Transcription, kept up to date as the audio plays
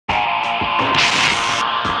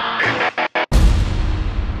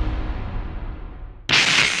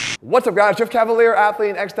What's up guys, Jeff Cavaliere,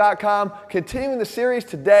 AthleteX.com. Continuing the series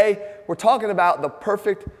today, we're talking about the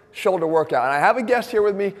perfect shoulder workout. And I have a guest here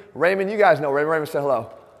with me, Raymond. You guys know Raymond. Raymond, say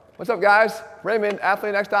hello. What's up guys? Raymond,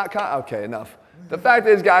 AthleteX.com. Okay, enough. The fact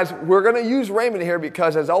is guys, we're gonna use Raymond here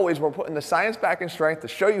because as always, we're putting the science back in strength to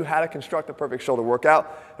show you how to construct a perfect shoulder workout.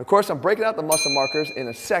 And of course, I'm breaking out the muscle markers in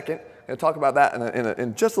a second. I'm gonna talk about that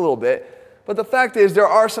in just a little bit. But the fact is, there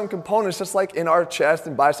are some components, just like in our chest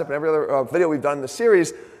and bicep and every other video we've done in the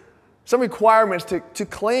series, some requirements to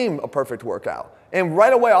claim a perfect workout. And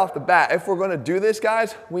right away off the bat, if we're gonna do this,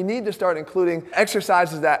 guys, we need to start including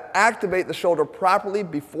exercises that activate the shoulder properly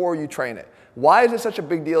before you train it. Why is it such a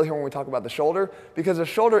big deal here when we talk about the shoulder? Because the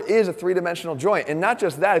shoulder is a three-dimensional joint. And not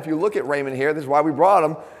just that, if you look at Raymond here, this is why we brought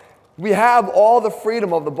him, we have all the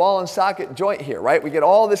freedom of the ball and socket joint here, right? We get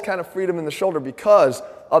all this kind of freedom in the shoulder because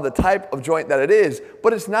of the type of joint that it is.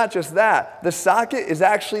 But it's not just that. The socket is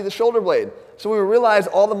actually the shoulder blade. So we realize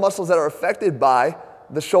all the muscles that are affected by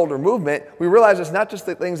the shoulder movement, we realize it's not just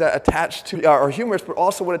the things that attach to our humerus, but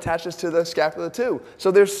also what attaches to the scapula too.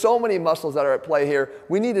 So there's so many muscles that are at play here.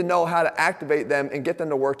 We need to know how to activate them and get them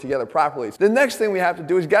to work together properly. The next thing we have to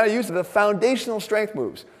do is got to use the foundational strength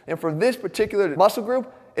moves. And for this particular muscle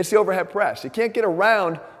group, it's the overhead press. You can't get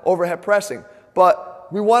around overhead pressing, but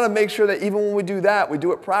we want to make sure that even when we do that, we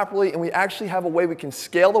do it properly and we actually have a way we can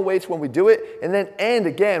scale the weights when we do it and then end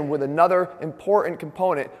again with another important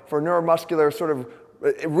component for neuromuscular sort of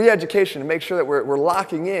re-education to make sure that we're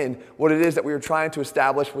locking in what it is that we were trying to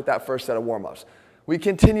establish with that first set of warm-ups. We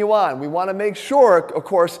continue on. We want to make sure, of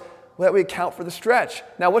course, that we account for the stretch.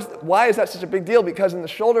 Now, why is that such a big deal? Because in the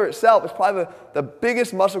shoulder itself, it's probably the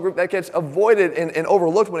biggest muscle group that gets avoided and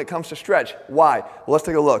overlooked when it comes to stretch. Why? Well, let's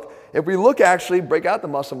take a look. If we look actually, break out the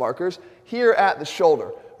muscle markers, here at the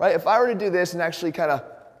shoulder, right? If I were to do this and actually kind of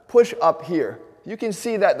push up here, you can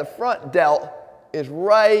see that the front delt is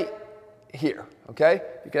right here, okay?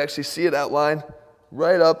 You can actually see it outlined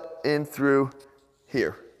right up in through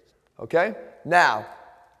here, okay? Now,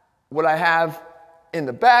 what I have in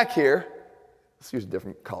the back here, let's use a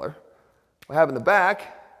different color. What I have in the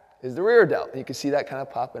back is the rear delt. And you can see that kind of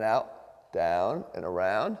popping out, down and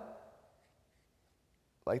around,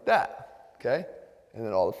 like that, okay? And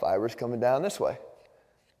then all the fibers coming down this way.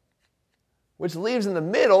 Which leaves in the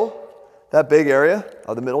middle, that big area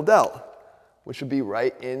of the middle delt, which would be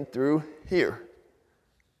right in through here.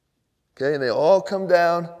 Okay, and they all come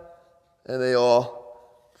down and they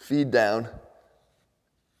all feed down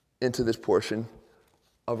into this portion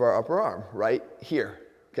of our upper arm, right here,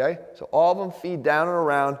 okay? So all of them feed down and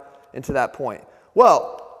around into that point.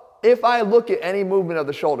 Well, if I look at any movement of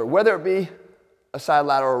the shoulder, whether it be a side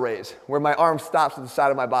lateral raise, where my arm stops at the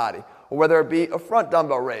side of my body, or whether it be a front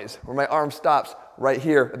dumbbell raise, where my arm stops right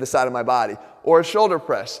here at the side of my body, or a shoulder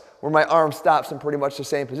press, where my arm stops in pretty much the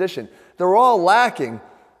same position, they're all lacking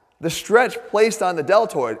the stretch placed on the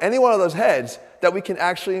deltoid, any one of those heads that we can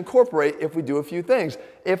actually incorporate if we do a few things.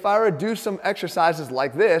 If I were to do some exercises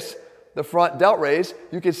like this, the front delt raise,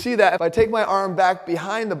 you can see that if I take my arm back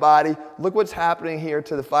behind the body, look what's happening here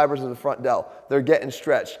to the fibers of the front delt. They're getting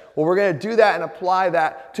stretched. Well, we're gonna do that and apply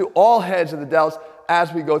that to all heads of the delts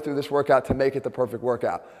as we go through this workout to make it the perfect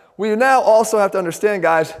workout. We now also have to understand,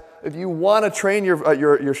 guys, if you want to train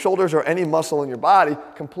your shoulders or any muscle in your body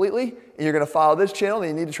completely, and you're going to follow this channel, then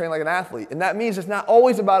you need to train like an athlete. And that means it's not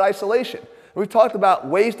always about isolation. We've talked about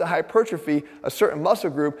ways to hypertrophy a certain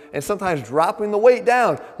muscle group and sometimes dropping the weight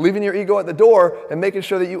down, leaving your ego at the door and making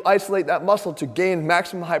sure that you isolate that muscle to gain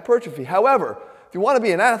maximum hypertrophy. However, if you want to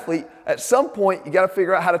be an athlete, at some point you got to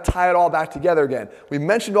figure out how to tie it all back together again. We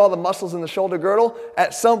mentioned all the muscles in the shoulder girdle.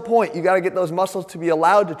 At some point you got to get those muscles to be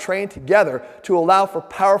allowed to train together to allow for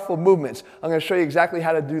powerful movements. I'm going to show you exactly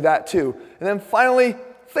how to do that too. And then finally,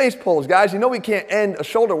 face pulls, guys. You know we can't end a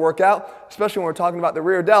shoulder workout, especially when we're talking about the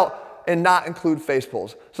rear delt, and not include face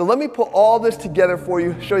pulls. So let me put all this together for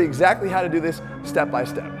you, show you exactly how to do this step by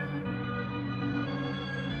step.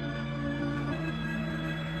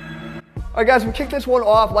 All right guys, we kicked this one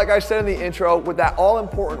off, like I said in the intro, with that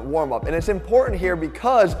all-important warm-up. And it's important here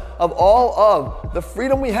because of all of the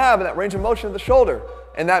freedom we have in that range of motion of the shoulder.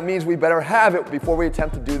 And that means we better have it before we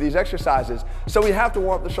attempt to do these exercises. So we have to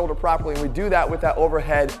warm up the shoulder properly, and we do that with that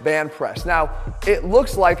overhead band press. Now, it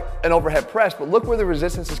looks like an overhead press, but look where the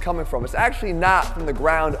resistance is coming from. It's actually not from the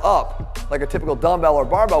ground up, like a typical dumbbell or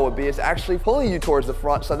barbell would be. It's actually pulling you towards the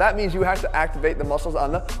front, so that means you have to activate the muscles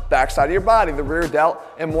on the back side of your body, the rear delt,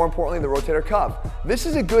 and more importantly, the rotator cuff. This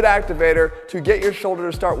is a good activator to get your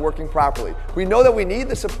shoulder to start working properly. We know that we need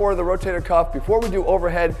the support of the rotator cuff before we do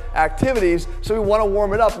overhead activities, so we want to warm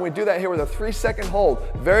it up, and we do that here with a 3-second hold.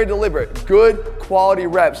 Very deliberate, good quality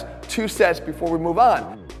reps, 2 sets before we move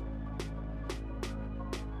on.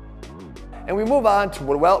 And we move on to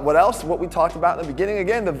what else? What we talked about in the beginning.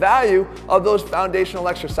 Again, the value of those foundational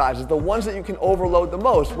exercises, the ones that you can overload the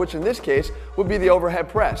most, which in this case would be the overhead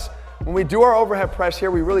press. When we do our overhead press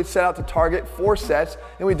here, we really set out to target 4 sets,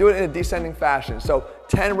 and we do it in a descending fashion. So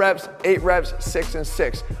 10 reps, 8 reps, 6 and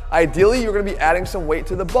 6. Ideally, you're gonna be adding some weight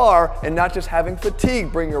to the bar and not just having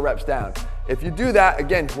fatigue bring your reps down. If you do that,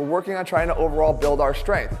 again, we're working on trying to overall build our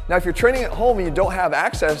strength. Now, if you're training at home and you don't have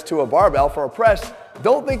access to a barbell for a press,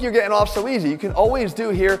 don't think you're getting off so easy. You can always do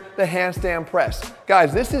here the handstand press.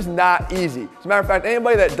 Guys, this is not easy. As a matter of fact,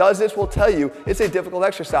 anybody that does this will tell you it's a difficult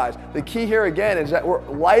exercise. The key here again is that we're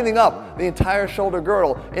lighting up the entire shoulder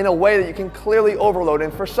girdle in a way that you can clearly overload.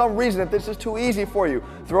 And for some reason, if this is too easy for you,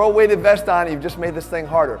 throw a weighted vest on and you've just made this thing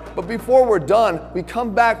harder. But before we're done, we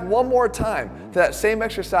come back one more time to that same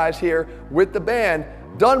exercise here with the band,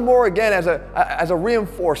 done more again as a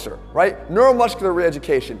reinforcer, right? Neuromuscular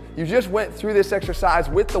re-education. You just went through this exercise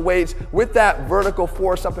with the weights, with that vertical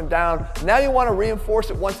force up and down. Now you want to reinforce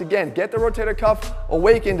it once again. Get the rotator cuff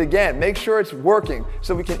awakened again. Make sure it's working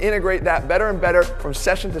so we can integrate that better and better from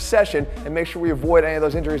session to session and make sure we avoid any of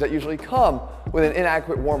those injuries that usually come with an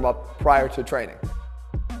inadequate warm-up prior to training.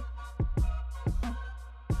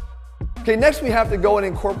 Okay, next we have to go and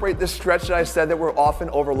incorporate this stretch that I said that we're often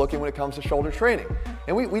overlooking when it comes to shoulder training.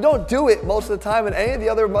 And we don't do it most of the time in any of the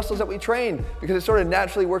other muscles that we train because it sort of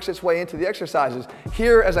naturally works its way into the exercises.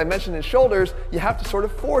 Here, as I mentioned in shoulders, you have to sort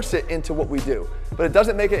of force it into what we do. But it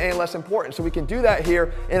doesn't make it any less important. So we can do that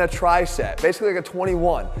here in a tri-set, basically like a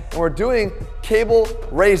 21. And we're doing cable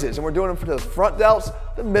raises, and we're doing them for the front delts,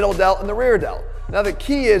 the middle delt, and the rear delt. Now the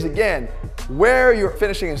key is, again, where you're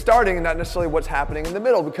finishing and starting and not necessarily what's happening in the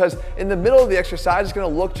middle, because in the middle of the exercise it's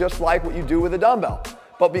going to look just like what you do with a dumbbell.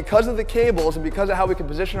 But because of the cables and because of how we can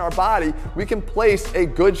position our body, we can place a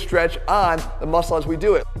good stretch on the muscle as we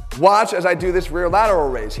do it. Watch as I do this rear lateral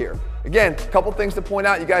raise here. Again, a couple things to point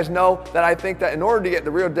out. You guys know that I think that in order to get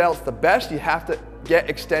the rear delts the best, you have to get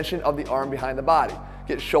extension of the arm behind the body.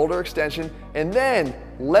 Get shoulder extension, and then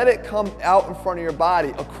let it come out in front of your body,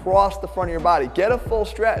 across the front of your body. Get a full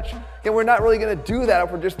stretch. Again, we're not really gonna do that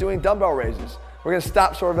if we're just doing dumbbell raises. We're gonna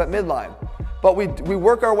stop sort of at midline. But we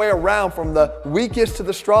work our way around from the weakest to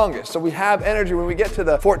the strongest. So we have energy when we get to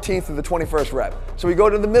the 14th or the 21st rep. So we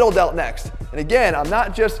go to the middle delt next. And again, I'm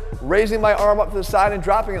not just raising my arm up to the side and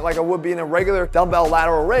dropping it like I would be in a regular dumbbell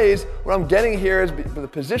lateral raise. What I'm getting here is the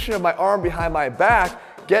position of my arm behind my back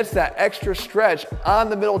gets that extra stretch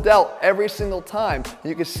on the middle delt every single time.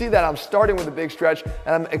 You can see that I'm starting with a big stretch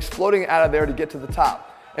and I'm exploding out of there to get to the top.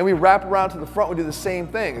 And we wrap around to the front, we do the same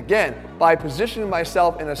thing. Again, by positioning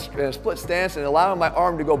myself in a split stance and allowing my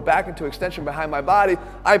arm to go back into extension behind my body,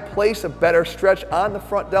 I place a better stretch on the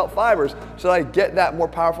front delt fibers so that I get that more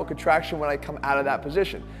powerful contraction when I come out of that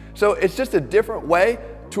position. So it's just a different way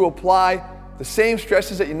to apply the same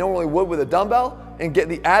stretches that you normally would with a dumbbell and get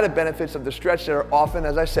the added benefits of the stretch that are often,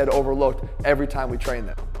 as I said, overlooked every time we train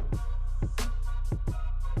them.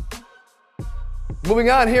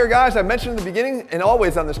 Moving on here, guys, I mentioned in the beginning and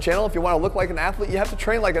always on this channel, if you want to look like an athlete, you have to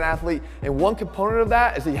train like an athlete. And one component of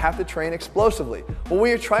that is that you have to train explosively. Well, when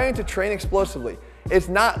you're trying to train explosively, it's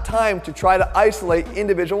not time to try to isolate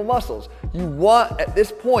individual muscles. You want, at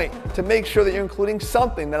this point, to make sure that you're including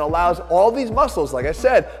something that allows all these muscles, like I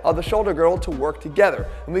said, of the shoulder girdle to work together.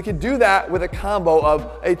 And we can do that with a combo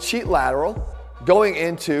of a cheat lateral going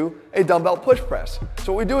into a dumbbell push press.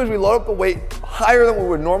 So what we do is we load up the weight higher than we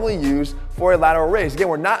would normally use for a lateral raise. Again,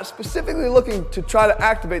 we're not specifically looking to try to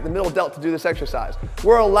activate the middle delt to do this exercise.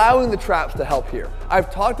 We're allowing the traps to help here.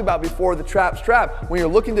 I've talked about before the trap strap. When you're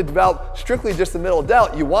looking to develop strictly just the middle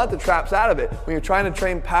delt, you want the traps out of it. When you're trying to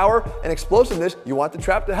train power and explosiveness, you want the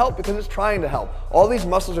trap to help because it's trying to help. All these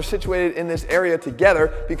muscles are situated in this area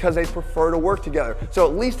together because they prefer to work together. So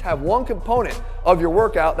at least have one component of your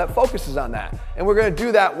workout that focuses on that. And we're going to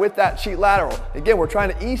do that with that cheat lateral. Again, we're trying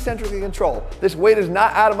to eccentrically control. This weight is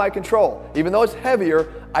not out of my control. Even though it's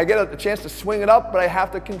heavier, I get a chance to swing it up, but I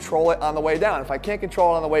have to control it on the way down. If I can't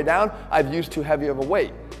control it on the way down, I've used too heavy of a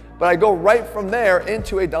weight. But I go right from there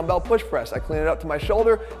into a dumbbell push press. I clean it up to my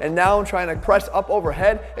shoulder, and now I'm trying to press up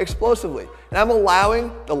overhead explosively. And I'm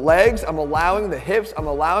allowing the legs, I'm allowing the hips, I'm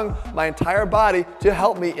allowing my entire body to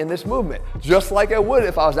help me in this movement. Just like I would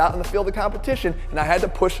if I was out in the field of competition and I had to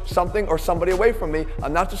push something or somebody away from me.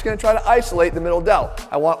 I'm not just gonna try to isolate the middle delt.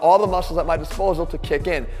 I want all the muscles at my disposal to kick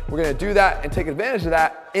in. We're gonna do that and take advantage of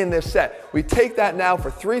that in this set. We take that now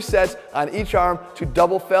for 3 sets on each arm to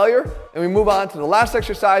double failure, and we move on to the last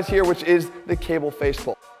exercise here, which is the cable face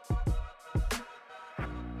pull.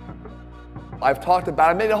 I've talked about,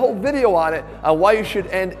 I made a whole video on it on why you should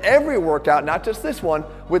end every workout, not just this one,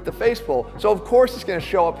 with the face pull. So of course it's gonna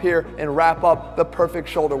show up here and wrap up the perfect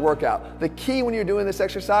shoulder workout. The key when you're doing this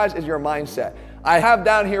exercise is your mindset. I have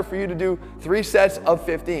down here for you to do 3 sets of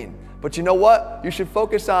 15. But you know what? You should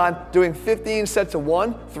focus on doing 15 sets of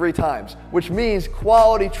 1 3 times, which means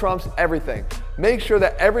quality trumps everything. Make sure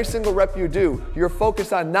that every single rep you do, you're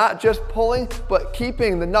focused on not just pulling, but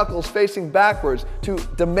keeping the knuckles facing backwards to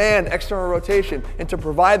demand external rotation and to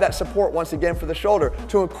provide that support once again for the shoulder,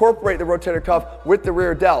 to incorporate the rotator cuff with the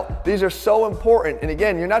rear delt. These are so important. And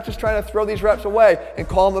again, you're not just trying to throw these reps away and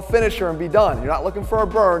call them a finisher and be done. You're not looking for a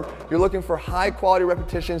burn. You're looking for high quality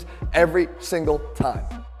repetitions every single time.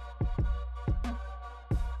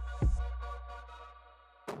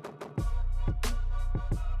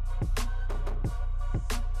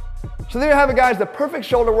 So there you have it, guys, the perfect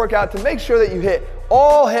shoulder workout to make sure that you hit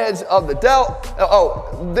all heads of the delt.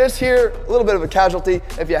 Oh, this here, a little bit of a casualty.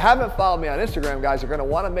 If you haven't followed me on Instagram, guys, you're gonna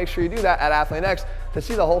wanna make sure you do that at AthleanX to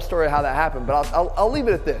see the whole story of how that happened. But I'll leave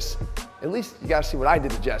it at this. At least you gotta see what I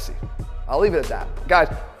did to Jesse. I'll leave it at that. Guys,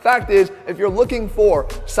 fact is, if you're looking for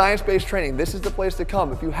science-based training, this is the place to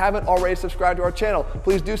come. If you haven't already subscribed to our channel,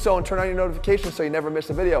 please do so and turn on your notifications so you never miss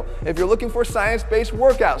a video. If you're looking for science-based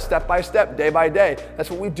workouts, step by step, day by day, that's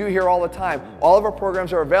what we do here all the time. All of our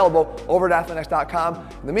programs are available over at athleanx.com.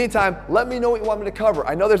 In the meantime, let me know what you want me to cover.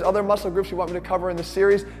 I know there's other muscle groups you want me to cover in this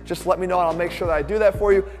series. Just let me know and I'll make sure that I do that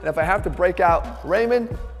for you. And if I have to break out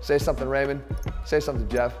Raymond, say something, Raymond. Say something,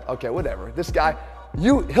 Jeff. Okay, whatever. This guy,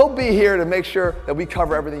 he'll be here to make sure that we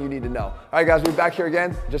cover everything you need to know. All right, guys, we'll be back here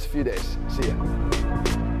again in just a few days. See ya.